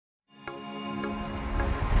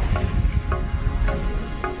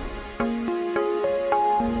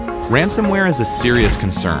Ransomware is a serious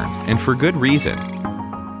concern, and for good reason.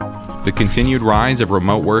 The continued rise of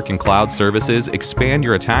remote work and cloud services expand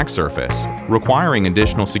your attack surface, requiring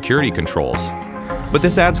additional security controls. But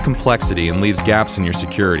this adds complexity and leaves gaps in your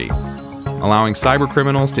security, allowing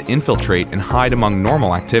cybercriminals to infiltrate and hide among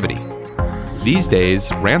normal activity. These days,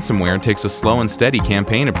 ransomware takes a slow and steady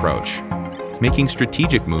campaign approach, making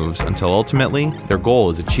strategic moves until ultimately their goal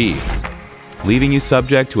is achieved, leaving you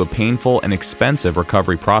subject to a painful and expensive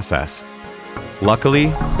recovery process. Luckily,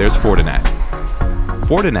 there's Fortinet.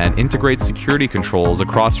 Fortinet integrates security controls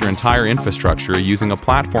across your entire infrastructure using a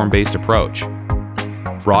platform-based approach.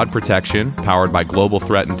 Broad protection, powered by global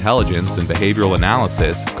threat intelligence and behavioral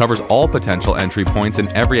analysis, covers all potential entry points in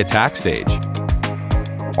every attack stage.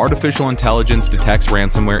 Artificial intelligence detects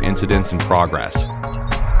ransomware incidents in progress,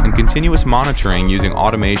 and continuous monitoring using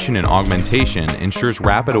automation and augmentation ensures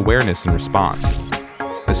rapid awareness and response.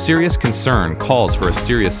 A serious concern calls for a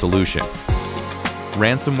serious solution.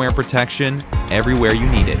 Ransomware protection everywhere you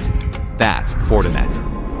need it. That's Fortinet.